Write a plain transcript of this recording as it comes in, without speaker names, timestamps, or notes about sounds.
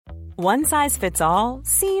One size fits all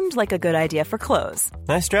seemed like a good idea for clothes.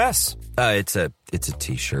 Nice dress. It's a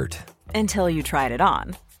t-shirt. Until you tried it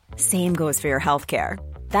on. Same goes for your healthcare.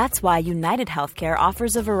 That's why United Healthcare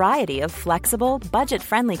offers a variety of flexible,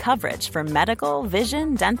 budget-friendly coverage for medical,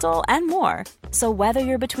 vision, dental, and more. So whether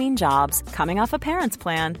you're between jobs, coming off a parent's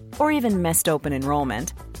plan, or even missed open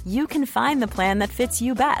enrollment, you can find the plan that fits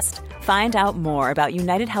you best. Find out more about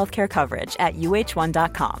United Healthcare coverage at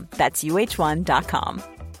uh1.com. That's uh1.com.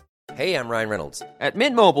 Hey, I'm Ryan Reynolds. At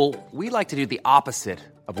Mint Mobile, we like to do the opposite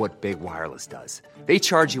of what Big Wireless does. They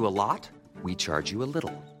charge you a lot, we charge you a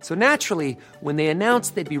little. So naturally, when they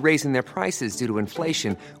announced they'd be raising their prices due to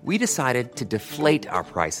inflation, we decided to deflate our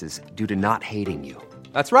prices due to not hating you.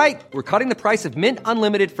 That's right. We're cutting the price of Mint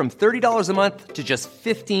Unlimited from $30 a month to just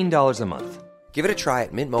 $15 a month. Give it a try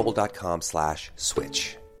at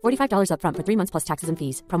mintmobile.com/switch. $45 up front for 3 months plus taxes and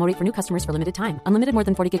fees. Promo rate for new customers for limited time. Unlimited more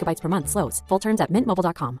than 40 gigabytes per month. Slows full terms at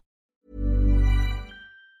mintmobile.com.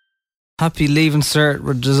 Happy Leaving Cert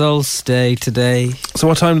results day today. So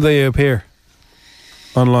what time do they appear?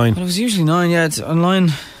 Online? Well, it was usually 9, yeah. It's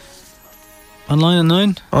online. Online at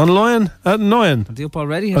 9? Online at 9? Are they up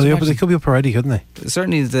already? They could be up already, couldn't they?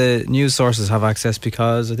 Certainly the news sources have access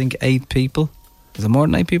because I think 8 people, is it more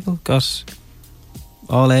than 8 people, got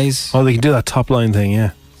all A's. Oh, they can do that top line thing,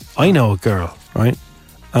 yeah. I know a girl, right?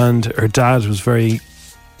 And her dad was very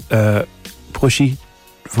pushy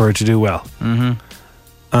for her to do well. Mm-hmm.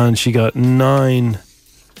 And she got 9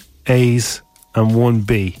 A's and 1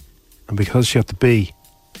 B. And because she got the B,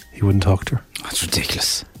 he wouldn't talk to her. That's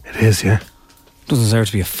ridiculous. It is, yeah. Doesn't deserve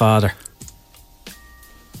to be a father. Would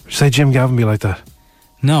you say Jim Gavin be like that?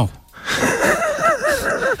 No.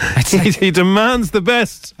 He demands the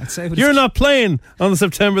best. You're not playing on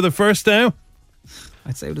September the 1st now.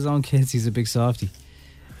 I'd say with his own kids, he's a big softie.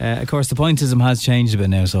 Of course, the pointism has changed a bit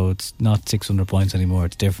now, so it's not 600 points anymore.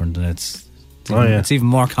 It's different, and it's even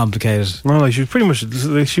more complicated. No, like she was pretty much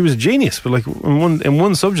she was a genius, but like in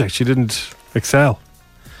one subject she didn't excel.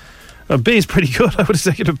 A B is pretty good. I would have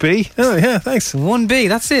taken a B. Oh yeah, thanks. 1B,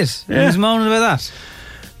 that's it. Yeah. He was moaning about that.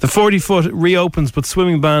 The 40-foot reopens, but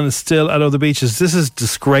swimming ban is still at other beaches. This is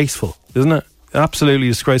disgraceful, isn't it? Absolutely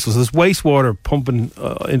disgraceful. So there's wastewater pumping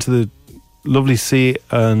into the lovely sea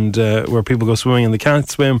and where people go swimming, and they can't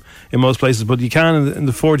swim in most places, but you can in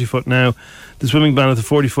the 40-foot now. The swimming ban at the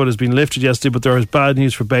 40-foot has been lifted yesterday, but there is bad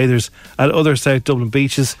news for bathers at other South Dublin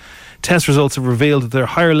beaches. Test results have revealed that there are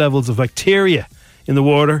higher levels of bacteria in the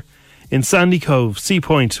water in Sandy Cove, Sea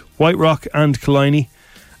Point, White Rock and Killiney,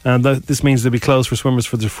 and this means they'll be closed for swimmers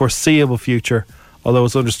for the foreseeable future, although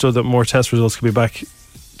it's understood that more test results could be back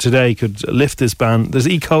today, could lift this ban. There's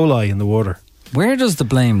E. coli in the water. Where does the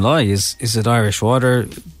blame lie? Is it Irish Water?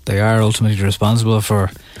 They are ultimately responsible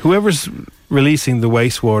for... Whoever's releasing the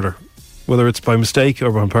wastewater, whether it's by mistake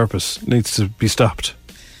or on purpose, needs to be stopped.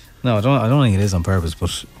 No, I don't think it is on purpose,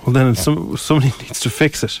 but... Well, then somebody needs to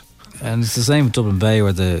fix it. And it's the same with Dublin Bay,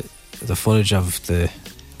 where the footage of the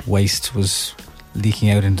waste was leaking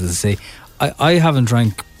out into the sea. I haven't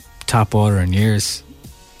drank tap water in years.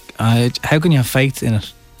 How can you have faith in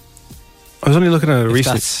it? I was only looking at it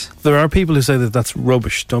recently. There are people who say that that's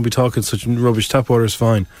rubbish. Don't be talking such rubbish. Tap water is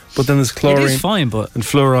fine. But then there's chlorine. It is fine, but... And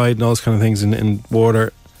fluoride and all those kind of things in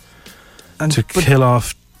water to kill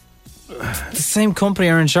off... The same company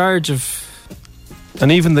are in charge of...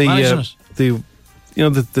 And even the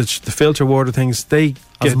filter water things, they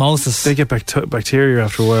get... Osmosis. They get bacteria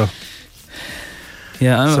after a while.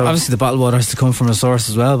 Yeah, obviously the bottled water has to come from a source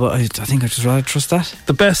as well, but I think I'd just rather trust that.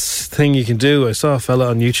 The best thing you can do, I saw a fella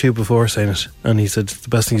on YouTube before saying it, and he said the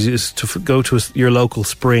best thing is to go to your local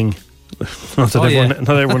spring. Not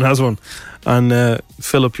everyone has one, and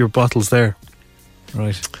fill up your bottles there.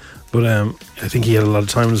 Right. But I think he had a lot of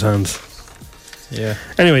time in his hands. Yeah.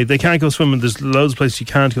 Anyway, they can't go swimming. There's loads of places you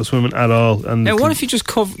can't go swimming at all. And now, what if you just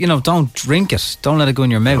don't drink it? Don't let it go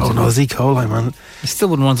in your mouth. Oh no, there's E. coli, man. You still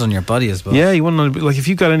wouldn't want it on your body as well. Yeah, you wouldn't. Like if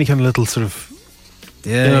you got any kind of little sort of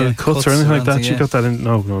cuts or anything like that, you got that in.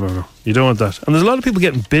 No. You don't want that. And there's a lot of people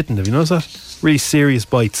getting bitten. Have you noticed that? Really serious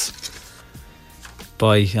bites.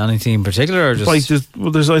 By anything in particular, or just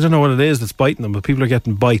there's I don't know what it is that's biting them, but people are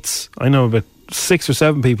getting bites. I know about 6 or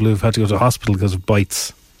 7 people who've had to go to hospital because of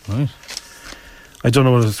bites. Right. I don't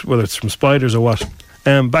know whether it's from spiders or what.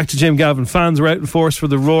 Back to Jim Gavin. Fans were out in force for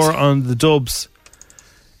the roar on the Dubs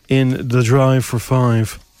in the Drive for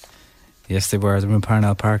 5. Yes, they were. They were in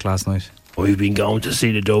Parnell Park last night. We've been going to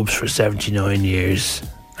see the Dubs for 79 years.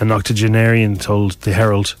 An octogenarian told the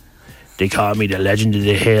Herald, "They call me the legend of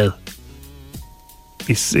the hill."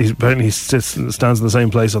 He apparently stands in the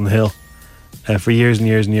same place on the hill for years and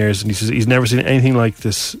years and years, and he says he's never seen anything like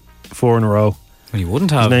this 4 in a row. Well, you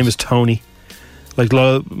wouldn't have. His name is Tony. Like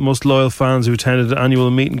most loyal fans who attended the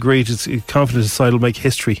annual meet and greet, it's confident his side will make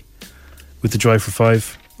history with the Drive for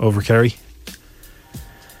Five over Kerry.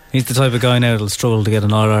 He's the type of guy now that'll struggle to get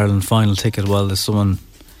an All-Ireland final ticket while there's someone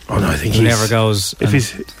I think who never goes.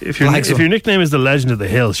 If your nickname is the Legend of the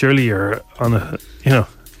Hill, surely you're on a, you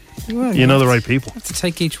know the right people. You have to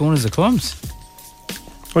take each one as it comes.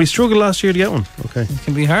 Oh, he struggled last year to get one. Okay. It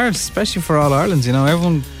can be hard, especially for All-Irelands,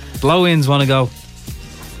 everyone, blow-ins want to go.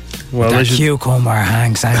 Well, that cucumber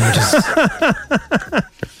hang sandwiches.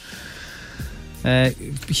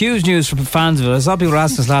 Huge news for fans of it. I saw people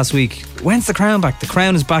asking us last week, when's the Crown back? The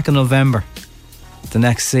Crown is back in November. The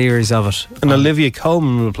next series of it. And Olivia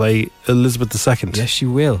Colman will play Elizabeth II. Yes, she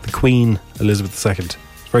will. The Queen Elizabeth II. It's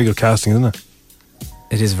very good casting, isn't it?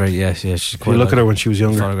 It is very, yes. She's quite. You look at her when she was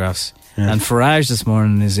younger. Photographs. Yeah. And Farage this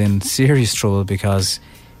morning is in serious trouble because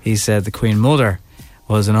he said the Queen Mother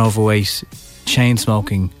was an overweight,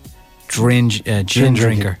 chain-smoking gin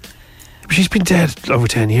drinker. But she's been dead over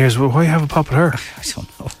 10 years. Well, why have a pop at her? I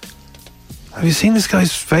don't know. Have you seen this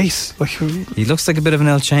guy's face? Like, he looks like a bit of an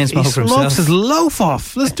old chain smoker himself. He smokes his loaf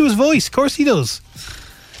off. Listen to his voice. Of course he does.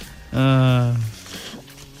 Clown.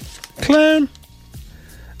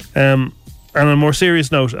 And on a more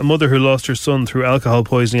serious note, a mother who lost her son through alcohol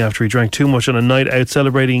poisoning after he drank too much on a night out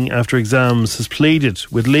celebrating after exams has pleaded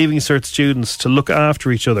with Leaving Cert students to look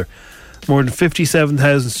after each other. More than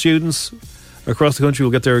 57,000 students across the country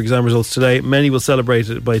will get their exam results today. Many will celebrate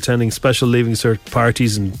it by attending special Leaving Cert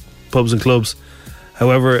parties and pubs and clubs.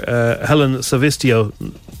 However, Helen Savistio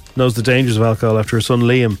knows the dangers of alcohol after her son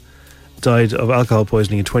Liam died of alcohol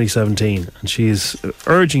poisoning in 2017, and she is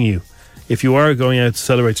urging you, if you are going out to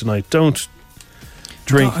celebrate tonight, don't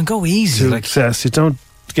drink and go easy to excess. You don't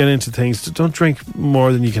get into things. Don't drink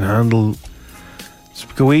more than you can handle.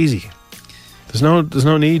 Just go easy. There's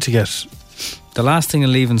no need to get. The last thing a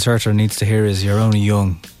Leaving Certer needs to hear is you're only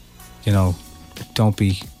young. Don't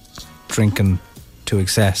be drinking to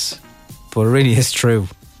excess. But it really is true.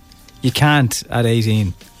 You can't at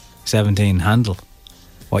 18, 17 handle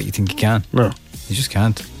what you think you can. No, you just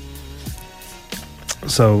can't.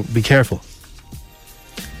 So be careful.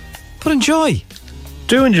 But enjoy.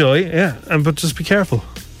 Do enjoy, yeah, but just be careful.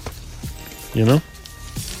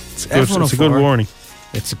 It's a good warning.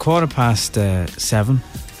 It's 7:15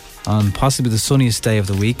 on possibly the sunniest day of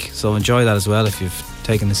the week, so enjoy that as well if you've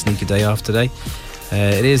taken a sneaky day off today.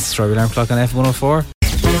 It is Strawberry Alarm Clock on F104.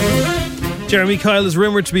 Jeremy Kyle is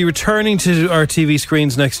rumoured to be returning to our TV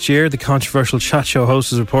screens next year. The controversial chat show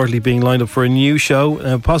host is reportedly being lined up for a new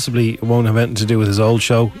show. Possibly it won't have anything to do with his old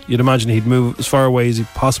show. You'd imagine he'd move as far away as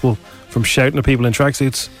possible from shouting at people in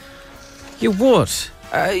tracksuits. You would.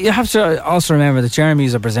 You have to also remember that Jeremy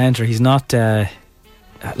is a presenter. He's not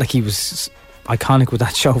like he was iconic with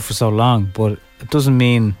that show for so long, but it doesn't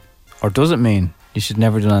mean, or does it mean, you should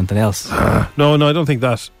never do anything else. No, I don't think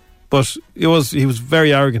that. But he was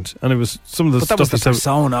very arrogant, and it was some of the stuff. That was the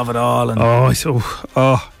persona of it all. And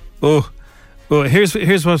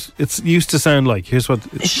here's what it's used to sound like. Here's what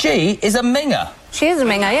she is a minger. She is a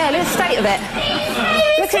minger. Yeah, look at the state of it.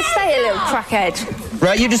 Look at the state of little crackhead.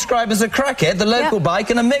 Right, you describe as a crackhead, the local bike,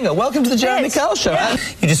 and a minger. Welcome to the Jeremy Kyle Show. Yeah.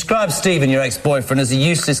 You describe Stephen, your ex-boyfriend, as a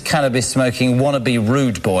useless cannabis-smoking wannabe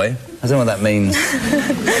rude boy. I don't know what that means.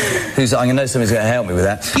 I know somebody's going to help me with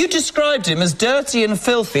that. You described him as dirty and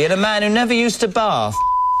filthy and a man who never used a bath.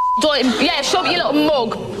 Yeah, shove your little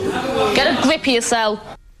mug. Get a grip of yourself.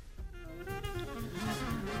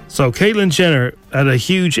 So Caitlyn Jenner had a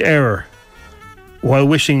huge error while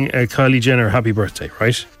wishing Kylie Jenner happy birthday,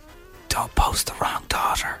 right? Don't post the wrong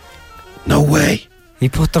daughter. No way. He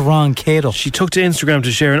put the wrong kid up. She took to Instagram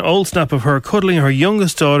to share an old snap of her cuddling her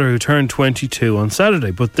youngest daughter who turned 22 on Saturday.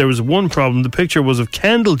 But there was one problem. The picture was of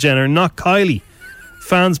Kendall Jenner, not Kylie.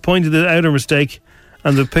 Fans pointed out her mistake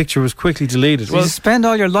and the picture was quickly deleted. So you spend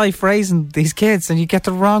all your life raising these kids and you get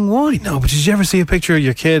the wrong one. I know, but did you ever see a picture of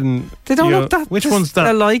your kid and they don't look that? Which one's that?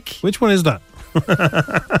 Alike. Which one is that?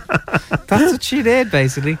 That's what she did,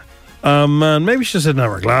 basically. Man, maybe she just didn't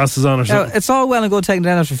have her glasses on or something. Now, it's all well and good taking it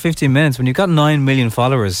down after 15 minutes. When you've got 9 million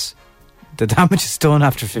followers, the damage is done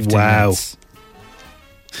after 15 minutes.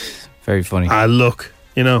 Very funny. Look,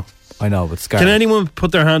 I know, but Scar. Can anyone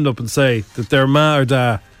put their hand up and say that their ma or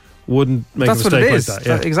da wouldn't make a mistake like that?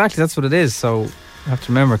 Yeah. Exactly, that's what it is. So you have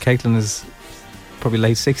to remember, Caitlyn is probably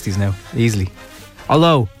late 60s now, easily.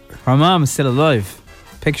 Although, her mum is still alive.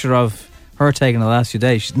 Picture of her taken the last few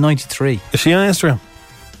days. She's 93. Is she on Instagram?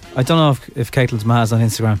 I don't know if Caitlyn's ma is on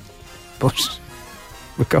Instagram, but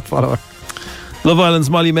we've got to follow her. Love Island's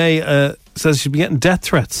Molly May says she's been getting death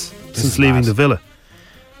threats since leaving the villa.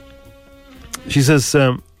 She says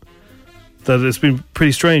that it's been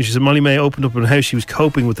pretty strange. She said Molly May opened up on how she was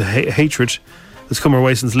coping with the hatred that's come her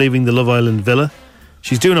way since leaving the Love Island villa.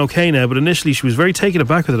 She's doing okay now, but initially she was very taken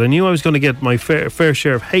aback with it. I knew I was going to get my fair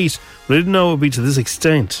share of hate, but I didn't know it would be to this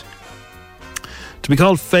extent. To be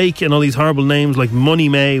called fake and all these horrible names like Money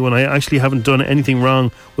May when I actually haven't done anything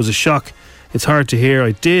wrong was a shock. It's hard to hear.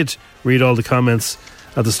 I did read all the comments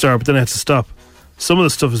at the start, but then I had to stop. Some of the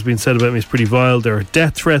stuff that's been said about me is pretty vile. There are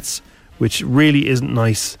death threats, which really isn't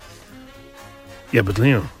nice. Yeah, but you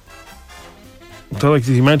know, like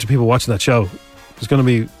the amount of people watching that show, there's going to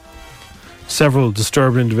be several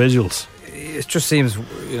disturbed individuals. It just seems,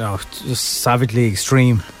 just savagely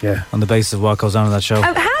extreme. Yeah. On the basis of what goes on in that show.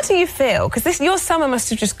 How do you feel? Because your summer must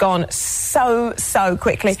have just gone so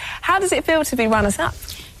quickly. How does it feel to be runners-up?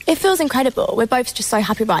 It feels incredible. We're both just so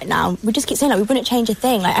happy right now. We just keep saying we wouldn't change a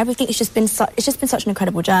thing. Everything, it's just been such an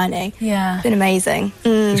incredible journey. Yeah, it's been amazing.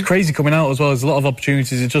 It's crazy coming out as well. There's a lot of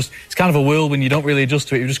opportunities. It's kind of a whirlwind. You don't really adjust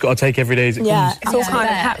to it. You've just got to take every day as it comes. It's all kind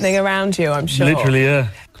of happening around you, I'm sure. Literally, yeah.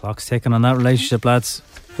 Clock's ticking on that relationship, lads.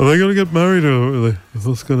 Are they going to get married or is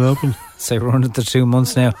this going to happen? Say we're under the 2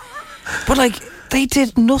 months now. But they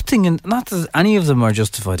did nothing, and not that any of them are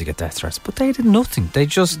justified to get death threats, but they did nothing. They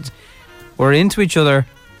just were into each other.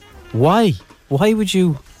 Why? Why would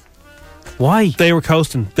you? Why? They were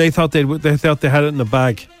coasting. They thought they had it in a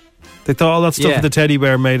bag. They thought all that stuff with the teddy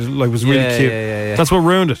bear made it was really cute. Yeah. That's what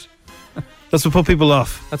ruined it. That's what put people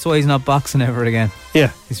off. That's why he's not boxing ever again.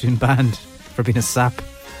 Yeah, he's been banned for being a sap.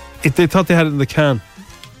 They thought they had it in the can,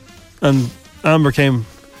 and Amber came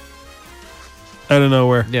out of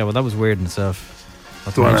nowhere. Yeah, well, that was weird in itself.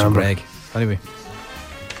 Not to Go on, mention Amber. Greg. Anyway,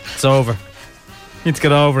 it's over. Need to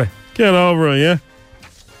get over it. Get over it, yeah.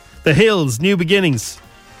 The Hills, New Beginnings.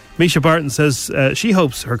 Misha Barton says she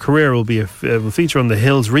hopes her career will feature on The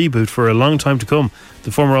Hills reboot for a long time to come.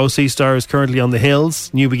 The former OC star is currently on The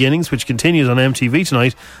Hills, New Beginnings, which continues on MTV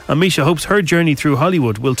tonight, and Misha hopes her journey through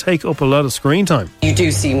Hollywood will take up a lot of screen time. You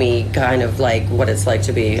do see me kind of like what it's like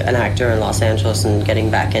to be an actor in Los Angeles and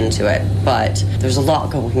getting back into it, but there's a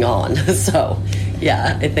lot going on, so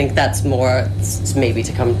yeah, I think that's more maybe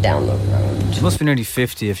to come down the road. You must be nearly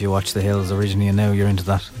 50 if you watched The Hills originally, and now you're into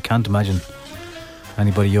that. I can't imagine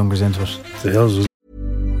anybody younger's into it. The Hills was...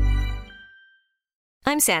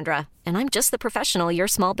 I'm Sandra, and I'm just the professional your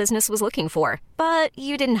small business was looking for. But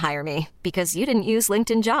you didn't hire me because you didn't use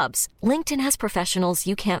LinkedIn Jobs. LinkedIn has professionals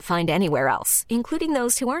you can't find anywhere else, including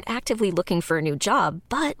those who aren't actively looking for a new job,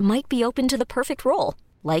 but might be open to the perfect role,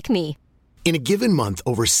 like me. In a given month,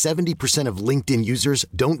 over 70% of LinkedIn users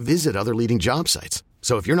don't visit other leading job sites.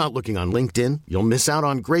 So if you're not looking on LinkedIn, you'll miss out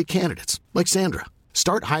on great candidates like Sandra.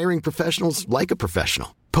 Start hiring professionals like a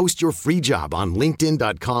professional. Post your free job on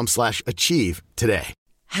linkedin.com/achieve today.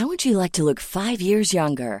 How would you like to look 5 years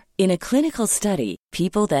younger? In a clinical study,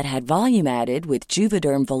 people that had volume added with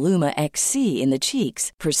Juvederm Voluma XC in the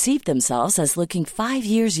cheeks perceived themselves as looking 5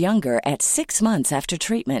 years younger at 6 months after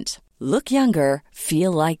treatment. Look younger,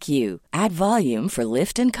 feel like you. Add volume for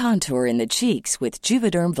lift and contour in the cheeks with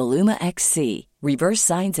Juvederm Voluma XC. Reverse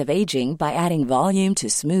signs of aging by adding volume to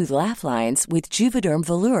smooth laugh lines with Juvederm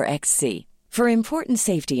Volure XC. For important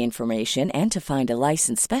safety information and to find a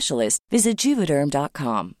licensed specialist, visit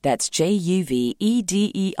Juvederm.com. That's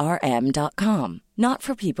JUVEDERM.com. Not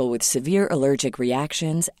for people with severe allergic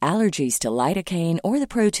reactions, allergies to lidocaine, or the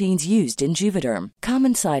proteins used in Juvederm.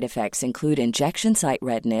 Common side effects include injection site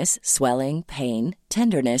redness, swelling, pain,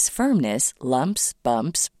 tenderness, firmness, lumps,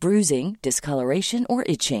 bumps, bruising, discoloration, or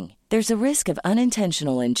itching. There's a risk of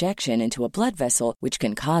unintentional injection into a blood vessel, which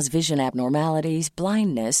can cause vision abnormalities,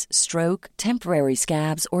 blindness, stroke, temporary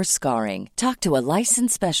scabs, or scarring. Talk to a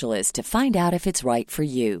licensed specialist to find out if it's right for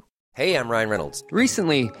you. Hey, I'm Ryan Reynolds.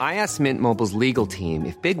 Recently, I asked Mint Mobile's legal team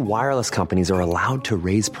if big wireless companies are allowed to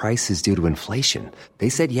raise prices due to inflation. They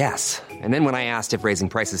said yes. And then when I asked if raising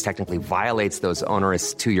prices technically violates those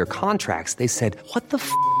onerous 2-year contracts, they said, "What the f***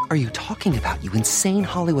 are you talking about, you insane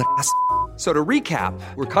Hollywood ass?" So to recap,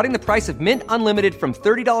 we're cutting the price of Mint Unlimited from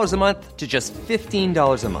 $30 a month to just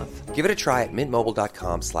 $15 a month. Give it a try at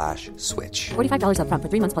mintmobile.com/switch. $45 up front for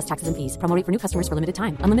 3 months plus taxes and fees. Promo rate for new customers for limited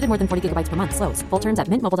time. Unlimited more than 40 gigabytes per month. Slows full terms at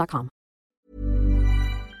mintmobile.com.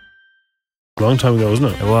 Long time ago,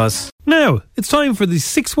 wasn't it? It was. Now, it's time for the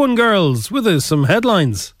 6-1 girls with us, some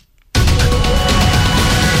headlines.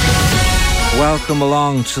 Welcome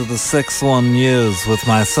along to the 6-1 News with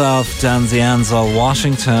myself, Danzy Ansel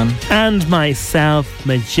Washington. And myself,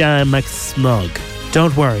 Majah McSmug.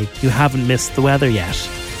 Don't worry, you haven't missed the weather yet.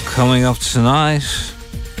 Coming up tonight,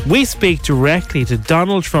 we speak directly to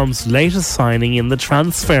Donald Trump's latest signing in the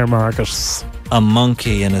transfer market. A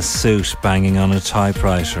monkey in a suit banging on a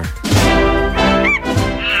typewriter.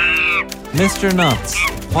 Mr. Nuts,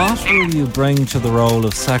 what will you bring to the role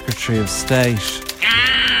of Secretary of State?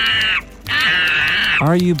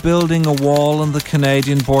 Are you building a wall on the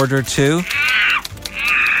Canadian border too?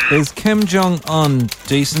 Is Kim Jong-un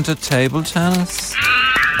decent at table tennis?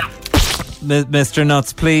 Mr.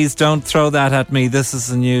 Nuts, please don't throw that at me. This is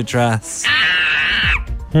a new dress.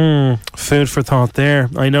 Food for thought there.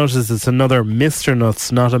 I notice it's another Mr.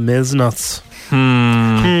 Nuts, not a Ms. Nuts.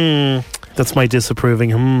 That's my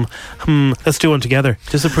disapproving. Let's do one together.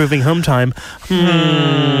 Disapproving time.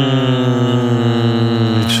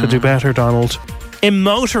 Should do better, Donald. In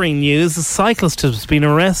motoring news, a cyclist has been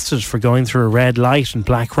arrested for going through a red light in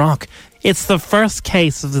Blackrock. It's the first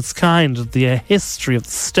case of its kind in the history of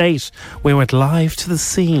the state. We went live to the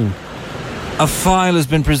scene. A file has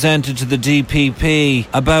been presented to the DPP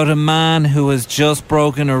about a man who has just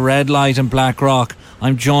broken a red light in Blackrock.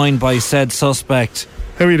 I'm joined by said suspect.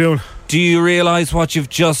 How are you doing? Do you realise what you've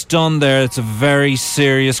just done there? It's a very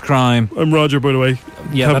serious crime. I'm Roger, by the way.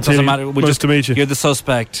 Yeah, that doesn't matter. Nice to meet you. You're the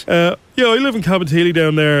suspect. I live in Cabinteely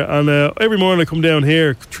down there, and every morning I come down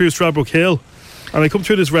here through Stradbrook Hill, and I come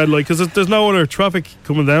through this red light because there's no other traffic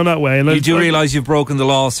coming down that way. And you do realise you've broken the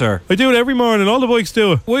law, sir? I do it every morning. All the bikes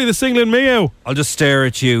do it. Why are they singling me out? I'll just stare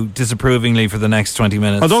at you disapprovingly for the next 20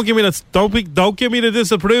 minutes. Oh, don't give me that. Don't give me the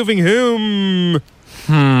disapproving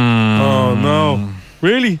Oh no!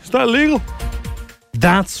 Really? Is that illegal?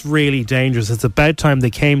 That's really dangerous. It's about time they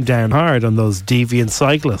came down hard on those deviant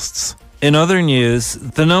cyclists. In other news,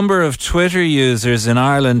 the number of Twitter users in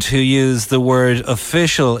Ireland who use the word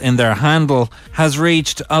official in their handle has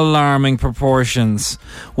reached alarming proportions.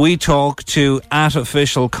 We talk to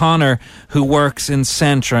 @officialconnor, who works in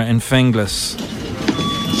Centra in Finglas.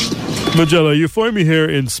 Magella, you find me here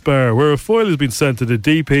in Spar, where a file has been sent to the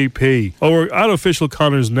DPP over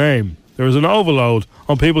 @officialconnor's name. There is an overload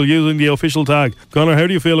on people using the official tag. Connor, how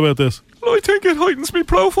do you feel about this? Well, I think it heightens my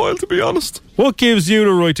profile, to be honest. What gives you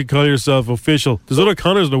the right to call yourself official? There's other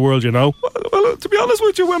Connors in the world, you know. Well, to be honest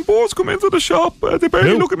with you, when boards come into the shop, they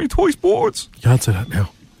barely look at me twice boards. You can't say that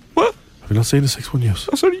now. What? Have you not seen the 6-1 news?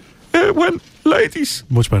 Oh, sorry. When ladies.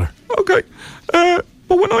 Much better. Okay. But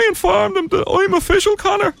when I inform them that I'm official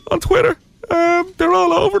Connor on Twitter, they're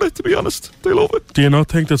all over it, to be honest. They love it. Do you not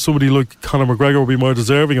think that somebody like Conor McGregor would be more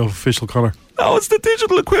deserving of official Connor? No, it's the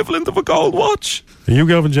digital equivalent of a gold watch. Are you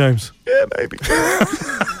Gavin James? Yeah, maybe.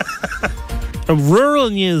 Rural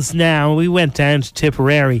news now. We went down to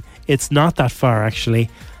Tipperary. It's not that far, actually,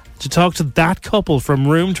 to talk to that couple from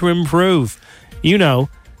Room to Improve. You know,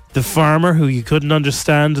 the farmer who you couldn't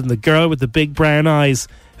understand and the girl with the big brown eyes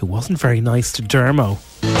who wasn't very nice to Dermo.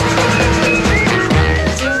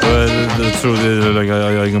 The truth is, like,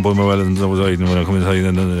 I can put my well and I was when I come inside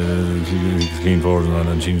and she clean forward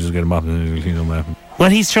and she just get a map and clean up map.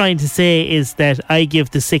 What he's trying to say is that I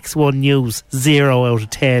give the 6-1 News 0 out of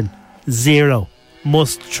 10. 0.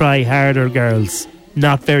 Must try harder, girls.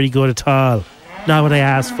 Not very good at all. Not what I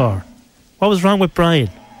asked for. What was wrong with Brian?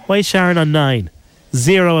 Why is Sharon on 9?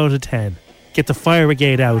 0 out of 10. Get the fire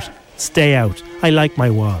brigade out. Stay out. I like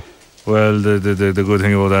my wall. Well, the good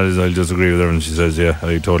thing about that is I'll just agree with everything she says. Yeah,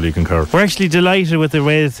 I totally concur. We're actually delighted with the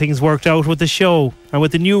way that things worked out with the show. And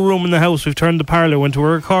with the new room in the house, we've turned the parlour into a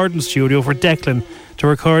recording studio for Declan to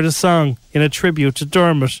record a song in a tribute to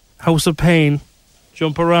Dermot. House of Pain.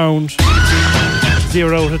 Jump around.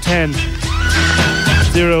 0 out of 10.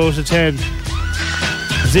 0 out of 10.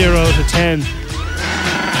 0 out of 10.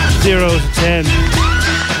 0 out of 10.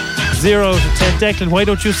 0 out of 10. Declan, why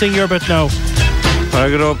don't you sing your bit now?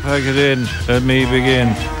 Pack it up, pack it in, let me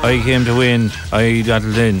begin. I came to win, I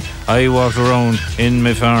battled in. I walked around in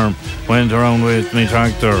my farm, went around with my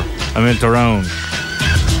tractor. I went around.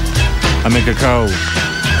 I make a cow.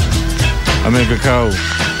 I make a cow.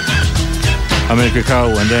 I make a cow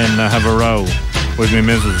and then I have a row with my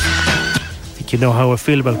missus. I think you know how I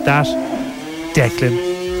feel about that, Declan.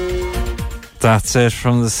 That's it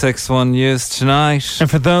from the 6-1 News tonight. And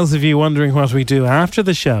for those of you wondering what we do after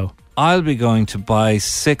the show, I'll be going to buy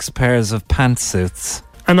 6 pairs of pantsuits.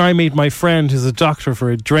 And I meet my friend who's a doctor for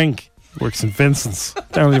a drink. Works in Vincent's.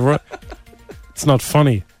 Down the road. It's not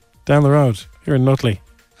funny. Down the road. Here in Nutley.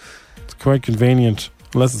 It's quite convenient.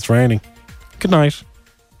 Unless it's raining. Good night.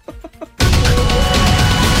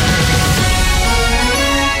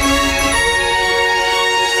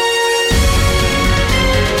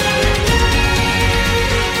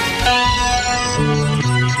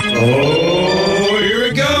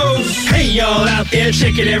 Y'all out there,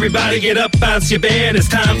 check it, everybody get up, bounce your bed. It's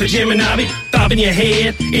time for Jim and Nobby, bobbing your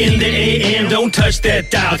head in the AM. Don't touch that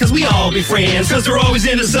dial, cause we all be friends, cause they're always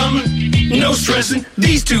into something. no stressing.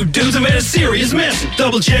 These two dudes have had a serious mess.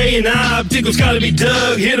 Double J and I, Dickle's gotta be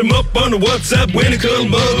dug. Hit him up on the WhatsApp, win a cuddle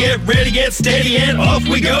mug. Get ready, get steady, and off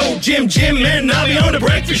we go. Jim and Nobby on the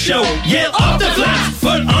breakfast show. Yeah, off the flats,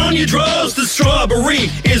 put on your drawers. The strawberry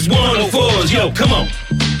is 104's. Yo, come on.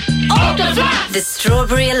 Off the flats! The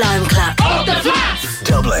Strawberry Alarm Clock. Off the flats!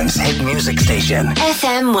 Dublin's hit music station.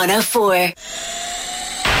 FM 104.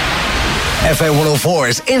 FM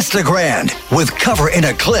 104's Instagram with Cover in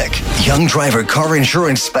a Click. Young driver car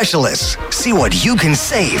insurance specialists. See what you can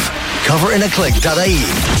save. Coverinaclick.ie.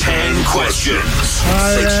 10 questions,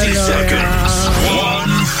 60 seconds,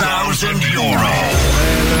 €1,000.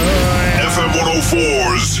 FM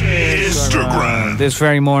 104's Instagram. This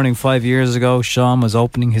very morning, 5 years ago, Sean was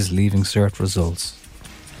opening his Leaving Cert results.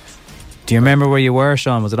 Do you remember where you were,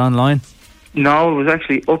 Sean? Was it online? No, it was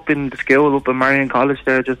actually up in the school, up in Marion College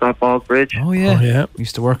there, just at Ball Bridge. Oh, yeah. We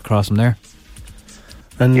used to work across from there.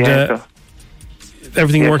 And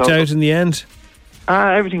everything worked out in the end?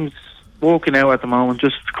 Everything's working out at the moment.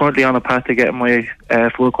 Just currently on a path to getting my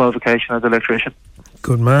full qualification as an electrician.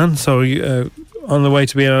 Good man. So on the way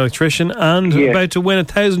to be an electrician and about to win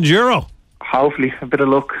 €1,000. Hopefully, a bit of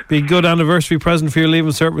luck. Be a good anniversary present for your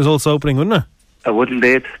Leaving Cert results opening, wouldn't it? I would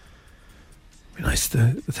indeed. Be nice,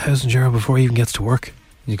 the €1,000 before he even gets to work.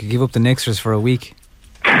 You could give up the Nixers for a week.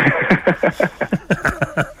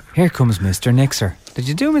 Here comes Mr. Nixer. Did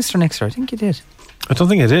you do Mr. Nixer? I think you did. I don't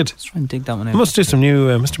think I did. Let's try and dig that one out. I must do some new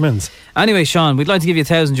Mr. Men's. Anyway, Sean, we'd like to give you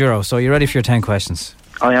 €1,000. So you're ready for your 10 questions?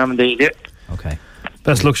 I am indeed, yeah. Okay.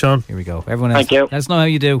 Best luck, Sean. Here we go. Everyone else, thank you. Let us know how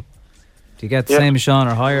you do. Do you get the same as Sean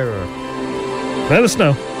or higher? Or? Let us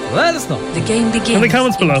know. Let us know. The game begins in the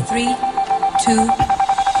comments below. 3, 2,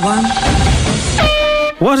 1.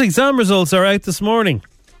 What exam results are out this morning?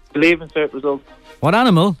 Leaving Cert results. What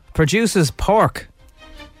animal produces pork?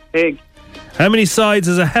 Pig. How many sides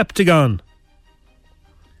is a heptagon?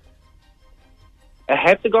 A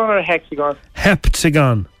heptagon or a hexagon?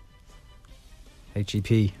 Heptagon.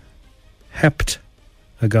 H-E-P.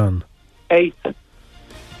 Heptagon. 8.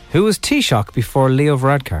 Who was Taoiseach before Leo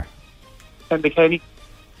Varadkar? Enda Kenny.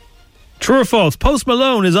 True or false? Post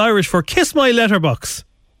Malone is Irish for Kiss My Letterbox.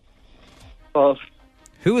 False.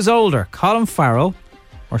 Who is older, Colin Farrell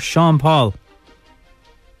or Sean Paul?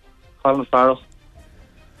 Colin Farrell.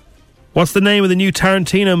 What's the name of the new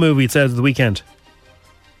Tarantino movie it's out of the weekend?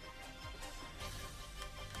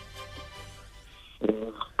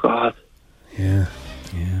 Oh, God. Yeah.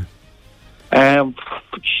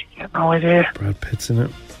 No idea. Brad Pitt's in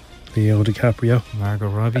it. Leo DiCaprio. Margot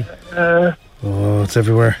Robbie. Oh, it's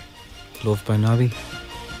everywhere. Loved by Nobby.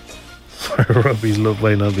 Margot Robbie's loved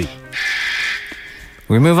by Nobby.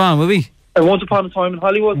 We move on, will we? Once Upon a Time in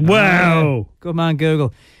Hollywood. Wow. Good man,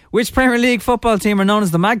 Google. Which Premier League football team are known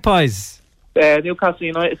as the Magpies? Newcastle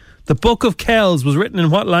United. The Book of Kells was written in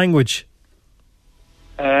what language?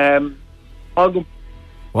 Ogham.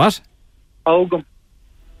 What? Ogham.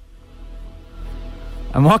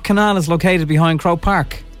 And what canal is located behind Croke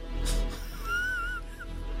Park?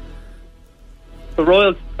 The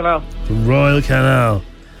Royal Canal. The Royal Canal.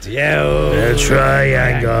 The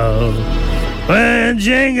triangle. When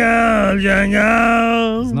jingle,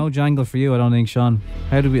 jangle. There's no jangle for you, I don't think, Sean.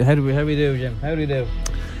 How do we do, Jim? How do we do?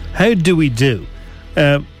 How do we do?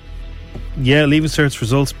 Leaving Cert's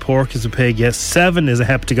results. Pork is a pig. Yes. 7 is a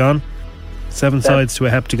heptagon. 7 sides to a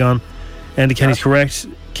heptagon. Enda Kenny's correct.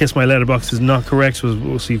 Kiss My Letterbox is not correct, so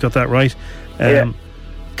you got that right.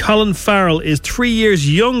 Colin Farrell is 3 years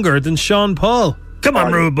younger than Sean Paul. Come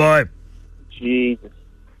on, rude boy. Jesus.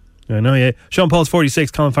 I know, yeah. Sean Paul's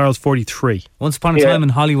 46, Colin Farrell's 43. Once Upon a Time in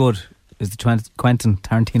Hollywood is the Quentin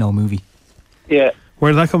Tarantino movie. Yeah.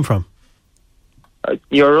 Where did that come from?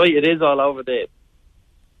 You're right, it is all over the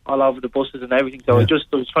buses and everything, so I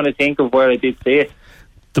was trying to think of where I did see it.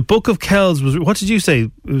 The Book of Kells was, what did you say?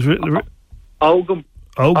 It was Ogham.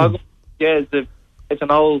 Ogham. Yeah, it's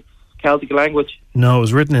an old Celtic language. No, it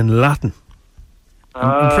was written in Latin.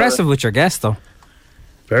 Impressive with your guess, though.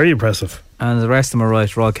 Very impressive. And the rest of them are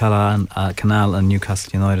right. Royal Canal and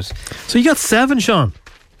Newcastle United. So you got 7, Sean.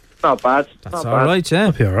 Not bad. That's all right, yeah.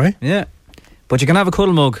 That'll be all right. Yeah. But you can have a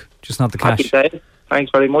cuddle mug, just not the cash. Happy day. Thanks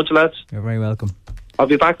very much, lads. You're very welcome. I'll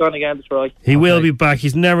be back on again to try. He will be back.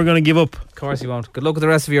 He's never going to give up. Of course he won't. Good luck with the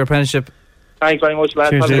rest of your apprenticeship. Thanks very much,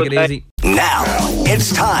 lads. Cheers, Have a Take good it day. easy. Now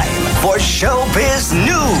it's time for Showbiz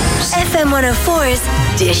News FM 104's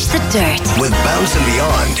Dish the Dirt. with Bounce and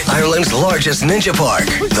Beyond, Ireland's largest ninja park.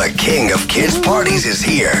 The king of kids' parties is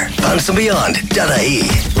here.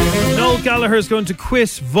 BounceandBeyond.ie. Noel Gallagher is going to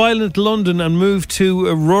quit violent London and move to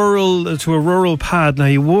a rural pad. Now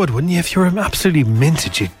you would, wouldn't you? If you were absolutely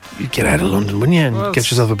minted, you'd you'd get out of London, wouldn't you? And Well, get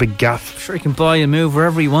yourself a big gaff. Sure, he can buy and move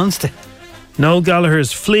wherever he wants to. Noel Gallagher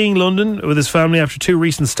is fleeing London with his family after 2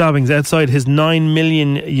 recent stabbings outside his €9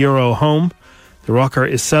 million home. The rocker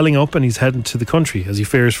is selling up and he's heading to the country as he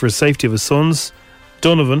fears for the safety of his sons,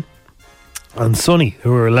 Donovan and Sonny,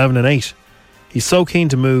 who are 11 and 8. He's so keen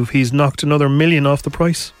to move, he's knocked another $1 million off the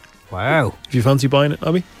price. Wow. If you fancy buying it,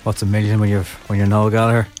 Abby? What's $1 million when you're Noel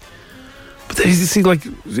Gallagher? But you see, like,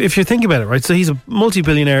 if you think about it, right? So he's a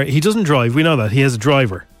multi-billionaire. He doesn't drive. We know that. He has a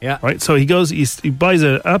driver. Yeah. Right? So he goes, he buys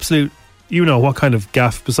an absolute, you know what kind of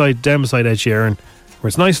gaff down beside Ed Sheeran, where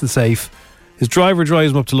it's nice and safe. His driver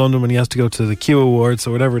drives him up to London when he has to go to the Q Awards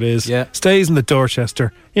or whatever it is. Yeah. Stays in the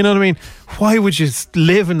Dorchester. You know what I mean? Why would you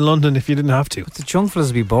live in London if you didn't have to? But the young fellas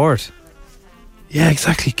would be bored. Yeah,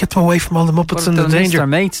 exactly. Get them away from all the Muppets and the danger. Their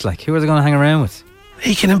mates, like, who are they going to hang around with?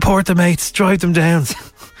 He can import the mates, drive them down.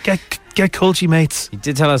 Get culty mates. He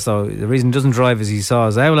did tell us, though, the reason he doesn't drive is he saw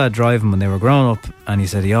his old lad driving when they were growing up, and he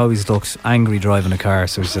said he always looks angry driving a car,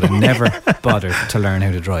 so he said, I never bothered to learn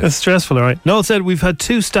how to drive. It's stressful, all right. Noel said, we've had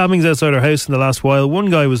 2 stabbings outside our house in the last while. One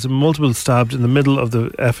guy was multiple stabbed in the middle of the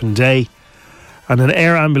effing day, and an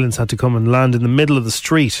air ambulance had to come and land in the middle of the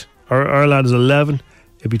street. Our lad is 11.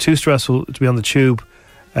 It'd be too stressful to be on the tube,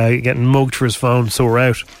 getting mugged for his phone, so we're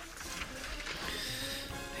out.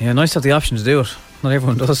 Yeah, nice to have the option to do it. Not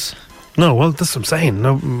everyone does. No, well, that's what I'm saying.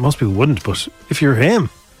 No, most people wouldn't, but if you're him,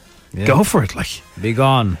 go for it. Like, be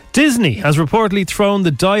gone. Disney has reportedly thrown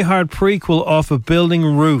the Die Hard prequel off a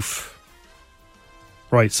building roof.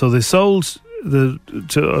 Right, so they sold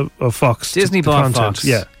to Fox. Disney the bought content. Fox.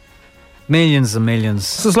 Yeah. Millions and millions.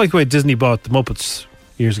 So it's like the way Disney bought the Muppets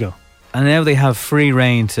years ago. And now they have free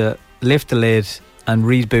reign to lift the lid and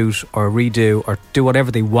reboot or redo or do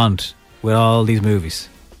whatever they want with all these movies.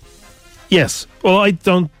 Yes. Well, I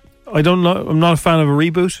don't know. I'm not a fan of a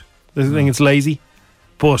reboot. I think it's lazy.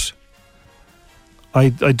 But I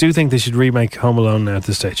do think they should remake Home Alone now at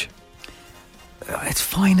this stage. It's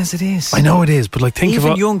fine as it is. I know it is, but like think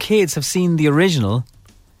even of young kids have seen the original,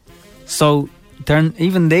 so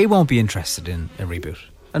even they won't be interested in a reboot.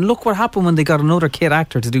 And look what happened when they got another kid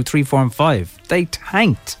actor to do 3, 4 and 5. They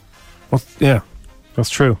tanked. Well, yeah, that's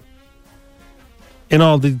true. In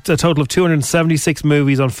all, a total of 276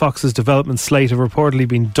 movies on Fox's development slate have reportedly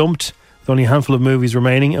been dumped, with only a handful of movies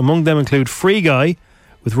remaining. Among them include Free Guy,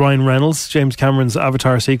 with Ryan Reynolds, James Cameron's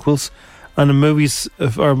Avatar sequels, and the movies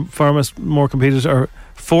are far more completed are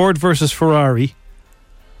Ford versus Ferrari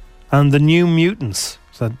and The New Mutants.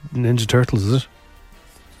 Is that Ninja Turtles, is it?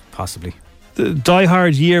 Possibly. The Die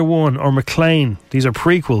Hard Year One or McClane, these are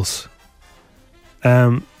prequels.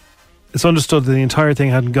 It's understood that the entire thing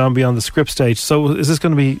hadn't gone beyond the script stage. So is this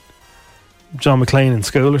going to be John McClane in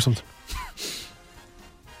school or something?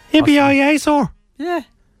 Yippee-yi-yi, sir. Yeah.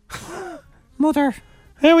 Mother.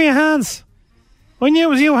 How are your hands? I knew it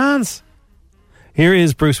was you, Hans. Here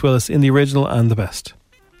is Bruce Willis in the original and the best.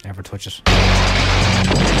 Never touch it. Do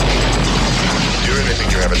you really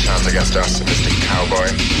think you have a chance against us, sadistic cowboy?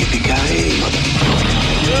 Yippee-ki-yay, mother.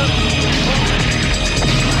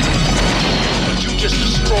 You just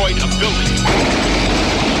destroyed a building.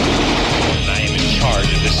 I am in charge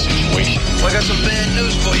of this situation. Well, I got some bad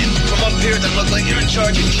news for you. Come up here, then look like you're in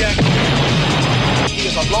charge of Jack. He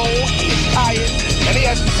is alone, he is tired, and he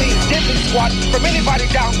hasn't seen dipping squat from anybody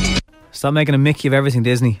down here. Stop making a Mickey of everything,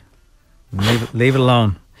 Disney. Leave it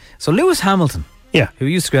alone. So Lewis Hamilton, who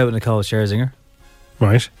used to go out with Nicole Scherzinger,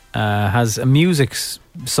 right, has a music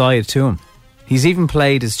side to him. He's even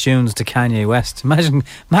played his tunes to Kanye West.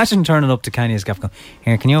 Imagine turning up to Kanye's gaff going,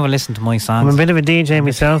 here, can you have a listen to my songs? I'm a bit of a DJ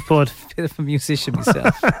myself, bud. A bit of a musician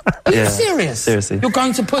myself. Are you serious? Seriously. You're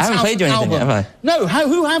going to put I haven't out played you an anything album? yet, have I? No,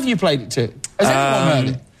 who have you played it to? Has anyone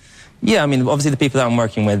heard it? Yeah, I mean, obviously the people that I'm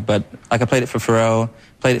working with, but like I played it for Pharrell,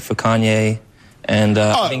 played it for Kanye, and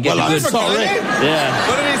I didn't get I'm sorry.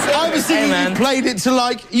 Yeah. I was thinking you played it to,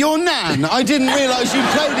 like, your nan. I didn't realise you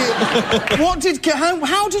played it.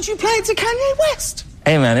 How did you play it to Kanye West?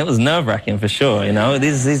 Hey man, it was nerve-wracking for sure, you know.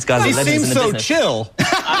 These guys are legends in the business. Chill.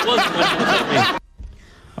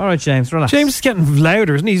 All right, James, relax. James is getting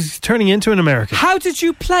louder, isn't he? He's turning into an American. How did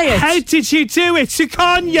you play it? How did you do it to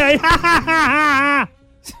Kanye?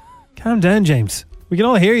 Calm down, James. We can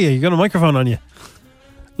all hear you. You've got a microphone on you.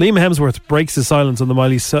 Liam Hemsworth breaks his silence on the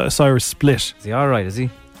Miley Cyrus split. Is he all right, is he?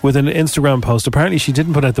 With an Instagram post. Apparently she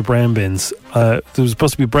didn't put out the brown bins. There was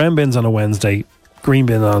supposed to be brown bins on a Wednesday, green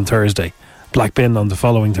bin on Thursday, black bin on the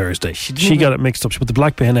following Thursday. She got it mixed up. She put the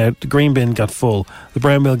black bin out, the green bin got full, the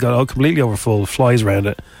brown bin got completely over full, flies around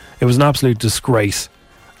it. It was an absolute disgrace.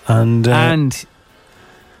 And the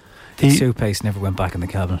toothpaste never went back in the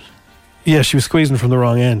cabinet. Yeah, she was squeezing from the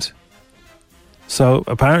wrong end. So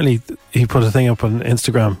apparently he put a thing up on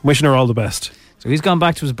Instagram wishing her all the best. So he's gone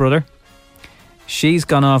back to his brother. She's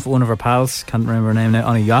gone off with one of her pals, can't remember her name now,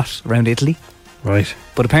 on a yacht around Italy. Right.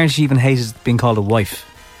 But apparently she even hates being called a wife.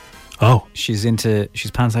 Oh. She's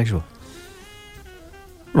pansexual.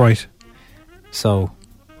 Right. So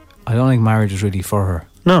I don't think marriage is really for her.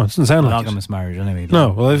 No, it doesn't sound like it. Monogamous marriage anyway. No,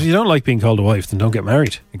 well, if you don't like being called a wife, then don't get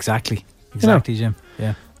married. Exactly, Jim.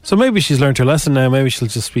 Yeah. So maybe she's learned her lesson now. Maybe she'll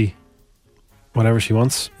just be whatever she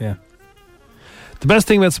wants. Yeah. The best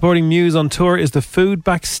thing about supporting Muse on tour is the food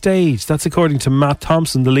backstage. That's according to Matt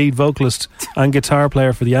Thompson, the lead vocalist and guitar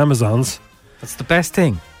player for the Amazons. That's the best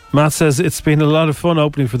thing. Matt says it's been a lot of fun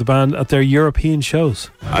opening for the band at their European shows.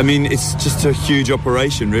 I mean, it's just a huge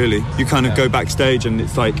operation, really. You kind of go backstage and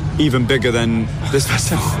it's like even bigger than this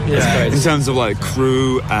festival. In terms of like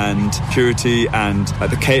crew and purity, and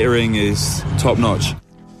the catering is top notch.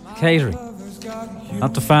 Catering.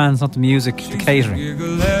 Not the fans, not the music, the catering.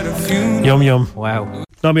 Yum yum. Wow.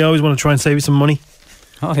 Nobby, I always want to try and save you some money.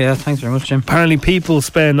 Oh yeah, thanks very much, Jim. Apparently people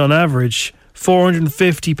spend on average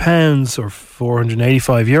 £450 or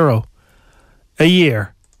 €485 a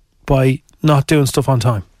year by not doing stuff on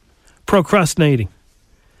time. Procrastinating.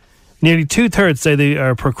 Nearly 2/3 say they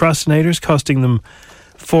are procrastinators, costing them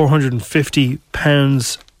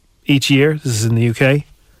 £450 each year. This is in the UK.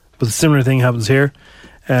 But a similar thing happens here.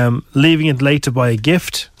 Leaving it late to buy a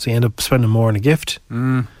gift, so you end up spending more on a gift.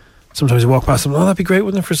 Sometimes you walk past them, that'd be great,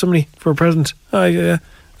 wouldn't it, for somebody, for a present? Oh, yeah.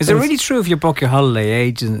 Is it really true if you book your holiday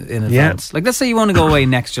age in advance? Like, let's say you want to go away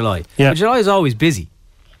next July. Yeah. But July is always busy.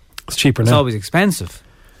 It's cheaper now. It's always expensive.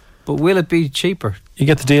 But will it be cheaper? You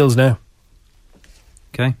get the deals now.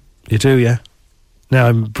 Okay. You do, yeah. Now,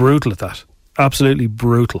 I'm brutal at that. Absolutely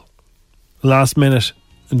brutal. Last minute,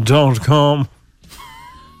 don't come.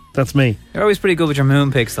 That's me. You're always pretty good with your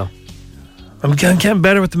moon picks, though. I'm getting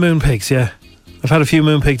better with the moon picks, yeah. I've had a few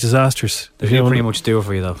moon pick disasters. They pretty much do it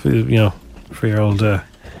for you, though. You know, for your old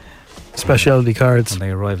speciality cards. And they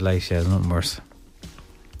arrive late, yeah, there's nothing worse.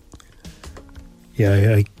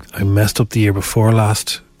 Yeah, I messed up the year before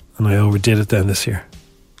last, and I overdid it then this year.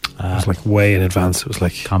 It was like way in advance. It was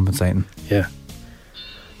like compensating. Yeah.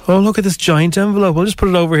 Oh, look at this giant envelope. I'll just put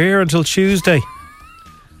it over here until Tuesday.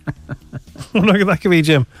 Look at that could be,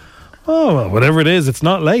 Jim. Oh, well, whatever it is, it's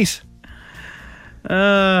not late.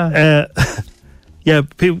 Yeah,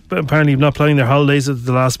 people apparently not planning their holidays at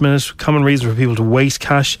the last minute. Common reason for people to waste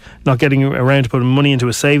cash, not getting around to putting money into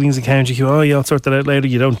a savings account. You go, I'll sort that out later.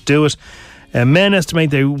 You don't do it. Men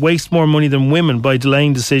estimate they waste more money than women by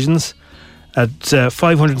delaying decisions at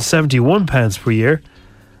 £571 per year.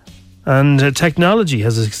 And technology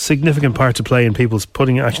has a significant part to play in people's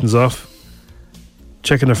putting actions off.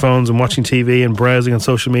 Checking their phones and watching TV and browsing on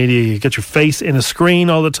social media. You get your face in a screen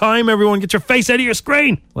all the time. Everyone, get your face out of your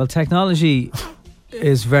screen. Well, technology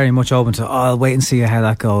is very much open to, I'll wait and see how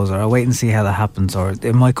that goes, or I'll wait and see how that happens, or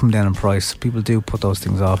it might come down in price. People do put those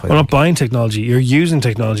things off. Well, not buying technology, you're using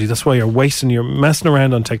technology. That's why you're messing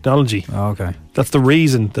around on technology. Oh, okay. That's the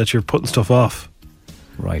reason that you're putting stuff off.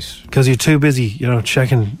 Right. Because you're too busy,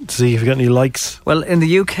 checking to see if you got any likes. Well, in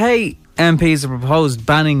the UK, MPs have proposed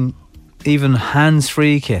banning even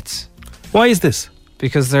hands-free kits. Why is this?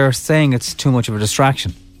 Because they're saying it's too much of a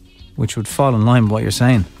distraction, which would fall in line with what you're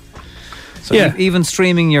saying. So even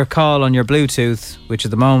streaming your call on your Bluetooth, which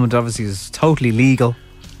at the moment obviously is totally legal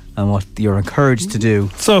and what you're encouraged to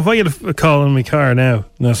do. So if I get a call in my car now,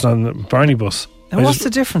 and that's on the Barney bus. And what's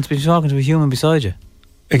the difference between talking to a human beside you?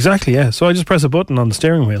 Exactly, yeah. So I just press a button on the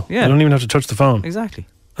steering wheel. Yeah. I don't even have to touch the phone. Exactly.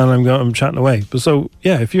 And I'm chatting away. But so,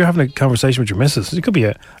 yeah, if you're having a conversation with your missus, it could be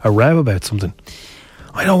a row about something.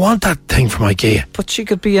 I don't want that thing for my Kia. But she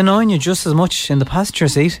could be annoying you just as much in the passenger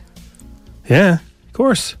seat. Yeah, of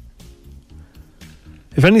course.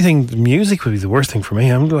 If anything, the music would be the worst thing for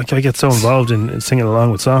me. I get so involved in singing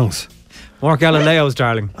along with songs. More Galileos,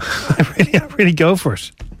 darling. I really go for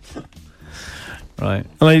it. Right.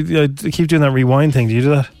 And I keep doing that rewind thing. Do you do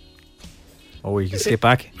that? Oh, you can skip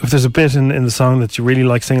back. If there's a bit in the song that you really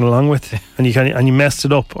like singing along with, and you messed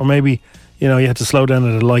it up, or maybe you had to slow down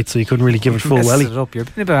at a light so you couldn't really give it full welly. Messed it up. You're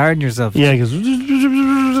being a bit hard on yourself. Yeah, because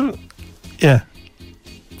yeah.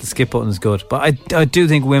 The skip button is good, but I do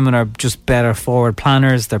think women are just better forward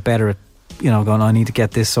planners. They're better at going, I need to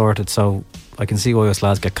get this sorted, so I can see why us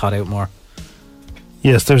lads get caught out more.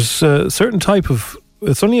 Yes, there's a certain type of,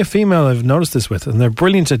 it's only a female I've noticed this with, and they're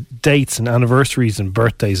brilliant at dates and anniversaries and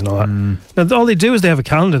birthdays and all that. Now all they do is they have a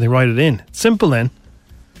calendar and they write it in. It's simple then.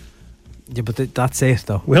 Yeah, but that's it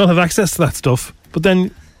though. We all have access to that stuff, but then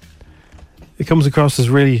it comes across as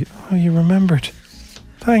really, you remembered.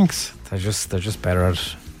 Thanks. They're just better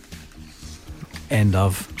at end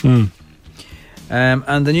of.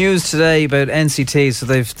 And the news today about NCT, so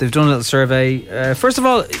they've done a little survey. First of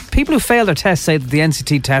all, people who fail their tests say that the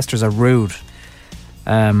NCT testers are rude.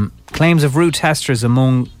 Claims of rude testers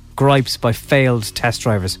among gripes by failed test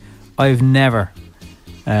drivers. I've never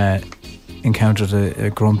encountered a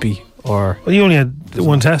grumpy or... Well, you only had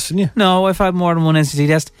one test, didn't you? No, I've had more than one NCT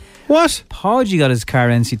test. What? Podgy got his car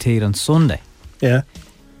NCT'd on Sunday. Yeah.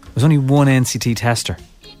 There's only one NCT tester.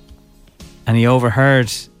 And he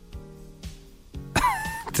overheard...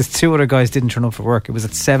 the two other guys didn't turn up for work. It was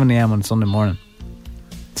at 7 a.m. on Sunday morning.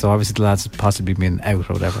 So obviously the lads had possibly been out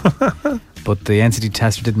or whatever. But the NCT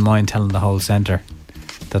tester didn't mind telling the whole centre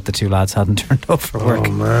that the two lads hadn't turned up for work.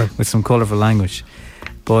 Oh, man. With some colourful language.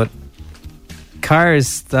 But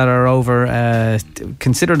cars that are over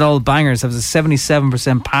considered old bangers have a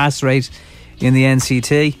 77% pass rate in the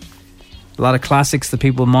NCT. A lot of classics that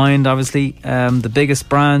people mind, obviously. The biggest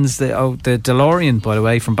brands, the DeLorean, by the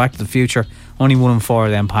way, from Back to the Future, only 1 in 4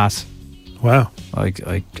 of them pass. Wow. I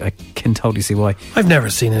can totally see why. I've never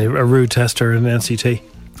seen a rude tester in NCT.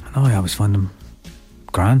 I always find them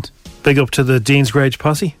grand. Big up to the Dean's Grange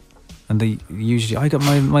posse. And they usually, I got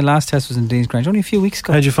my last test was in Dean's Grange only a few weeks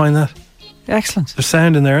ago. How'd you find that? Excellent. There's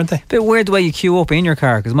sound in there, aren't they? Bit weird the way you queue up in your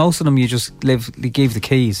car, because most of them you just give the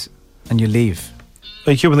keys and you leave.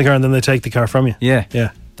 Oh, you queue up in the car and then they take the car from you? Yeah.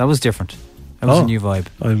 Yeah. That was different. That was a new vibe.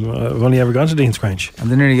 I've only ever gone to Dean's Grange.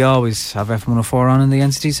 And they nearly always have F104 on in the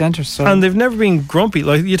NCT centre. So. And they've never been grumpy.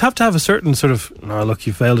 Like, you'd have to have a certain sort of, no, look,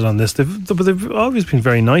 you failed it on this. But they've always been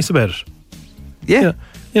very nice about it. Yeah.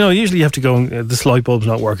 You know, usually you have to go and this light bulb's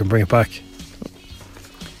not working, bring it back.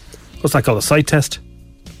 What's that called? A sight test?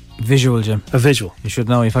 Visual, Jim. A visual. You should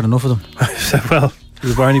know, you've had enough of them. Well,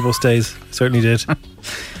 the Barney bus days, certainly did.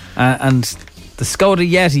 And the Skoda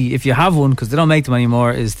Yeti, if you have one, because they don't make them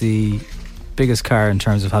anymore, is the biggest car in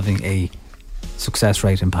terms of having a success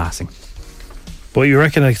rate in passing. But you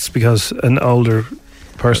reckon it's because an older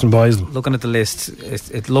person buys them? Looking at the list,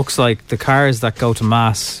 it looks like the cars that go to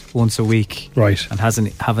mass once a week, right, and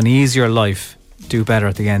have an easier life, do better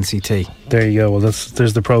at the NCT. There you go. Well,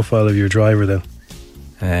 there's the profile of your driver then.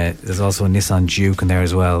 There's also a Nissan Juke in there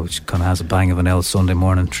as well, which kind of has a bang of an old Sunday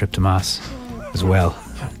morning trip to mass as well,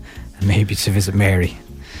 and maybe to visit Mary.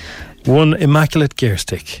 One immaculate gear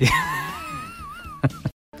stick.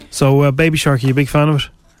 So, Baby Shark, are you a big fan of it?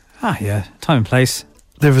 Ah, yeah, time and place.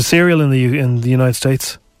 They have a cereal in the United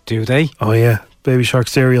States. Do they? Oh yeah, Baby Shark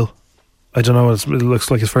cereal. I don't know, it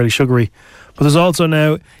looks like it's fairly sugary. But there's also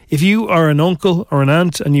now, if you are an uncle or an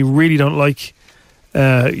aunt and you really don't like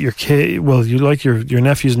your kid, well, you like your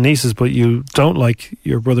nephews and nieces, but you don't like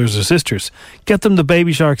your brothers or sisters, get them the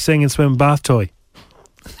Baby Shark Sing and Swim bath toy.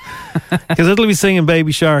 Because it'll be singing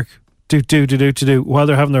Baby Shark do while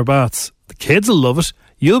they're having their baths. The kids will love it.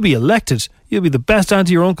 You'll be elected. You'll be the best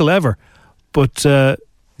auntie or uncle ever. But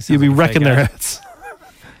you'll be wrecking their heads.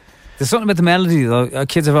 There's something about the melody though.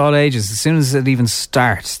 Kids of all ages, as soon as it even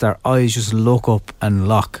starts, their eyes just look up and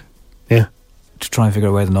lock. Yeah. To try and figure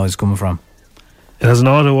out where the noise is coming from. It has an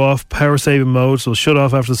auto off, power saving mode, so it'll shut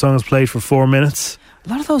off after the song is played for 4 minutes. A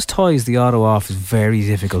lot of those toys, the auto off is very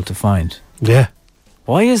difficult to find. Yeah.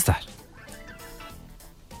 Why is that?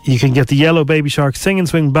 You can get the yellow Baby Shark Sing and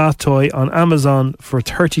Swing bath toy on Amazon for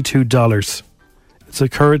 $32. It's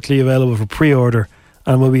currently available for pre-order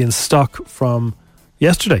and will be in stock from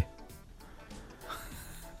yesterday.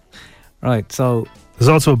 Right, so there's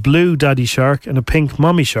also a blue Daddy Shark and a pink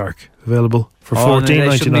Mommy Shark available for $14.99.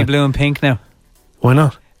 They shouldn't be blue and pink now. Why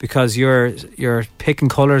not? Because you're picking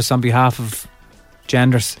colours on behalf of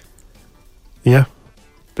genders. Yeah.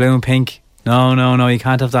 Blue and pink. No, you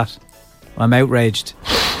can't have that. I'm outraged.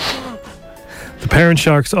 The parent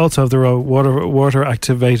sharks also have their own water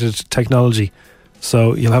activated technology,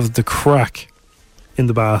 so you'll have the crack in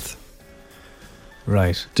the bath.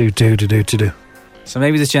 Right. Do. So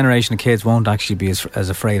maybe this generation of kids won't actually be as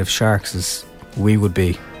afraid of sharks as we would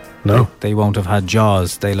be. No. They won't have had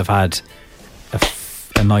Jaws. They'll have had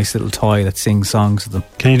a nice little toy that sings songs to them.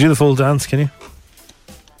 Can you do the full dance, can you?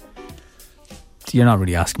 You're not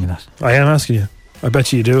really asking me that. I am asking you. I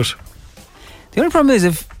bet you do it. The only problem is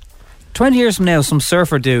if 20 years from now some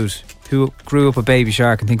surfer dude who grew up a baby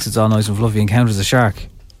shark and thinks it's all nice and fluffy encounters a shark,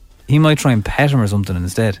 he might try and pet him or something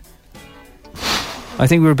instead. I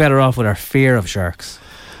think we were better off with our fear of sharks.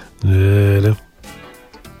 No.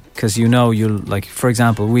 Because for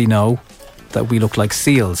example, we know that we look like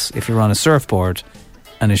seals if you're on a surfboard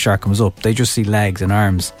and a shark comes up. They just see legs and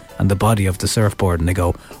arms and the body of the surfboard and they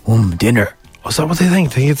go, dinner. Oh, is that what they think?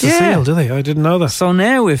 They think it's a seal, do they? I didn't know that. So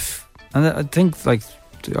now and I think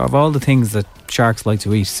of all the things that sharks like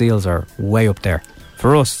to eat, seals are way up there.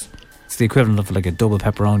 For us, it's the equivalent of like a double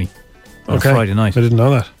pepperoni. on a Friday night. I didn't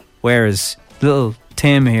know that. Whereas little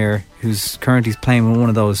Tim here, who's currently playing with one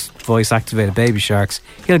of those voice-activated baby sharks,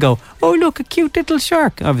 he'll go, oh, look, a cute little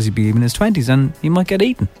shark. Obviously be in his 20s and he might get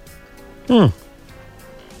eaten.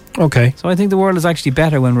 Okay. So I think the world is actually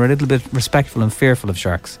better when we're a little bit respectful and fearful of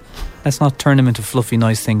sharks. Let's not turn them into fluffy,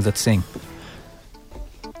 nice things that sing.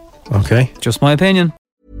 Okay. Just my opinion.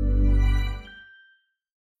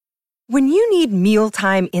 When you need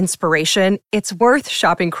mealtime inspiration, it's worth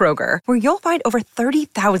shopping Kroger, where you'll find over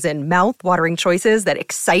 30,000 mouth-watering choices that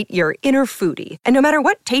excite your inner foodie. And no matter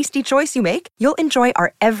what tasty choice you make, you'll enjoy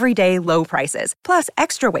our everyday low prices, plus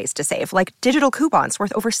extra ways to save, like digital coupons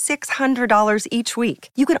worth over $600 each week.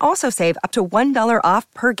 You can also save up to $1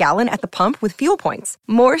 off per gallon at the pump with fuel points.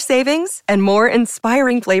 More savings and more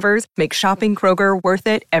inspiring flavors make shopping Kroger worth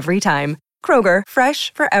it every time. Kroger,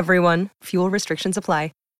 fresh for everyone. Fuel restrictions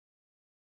apply.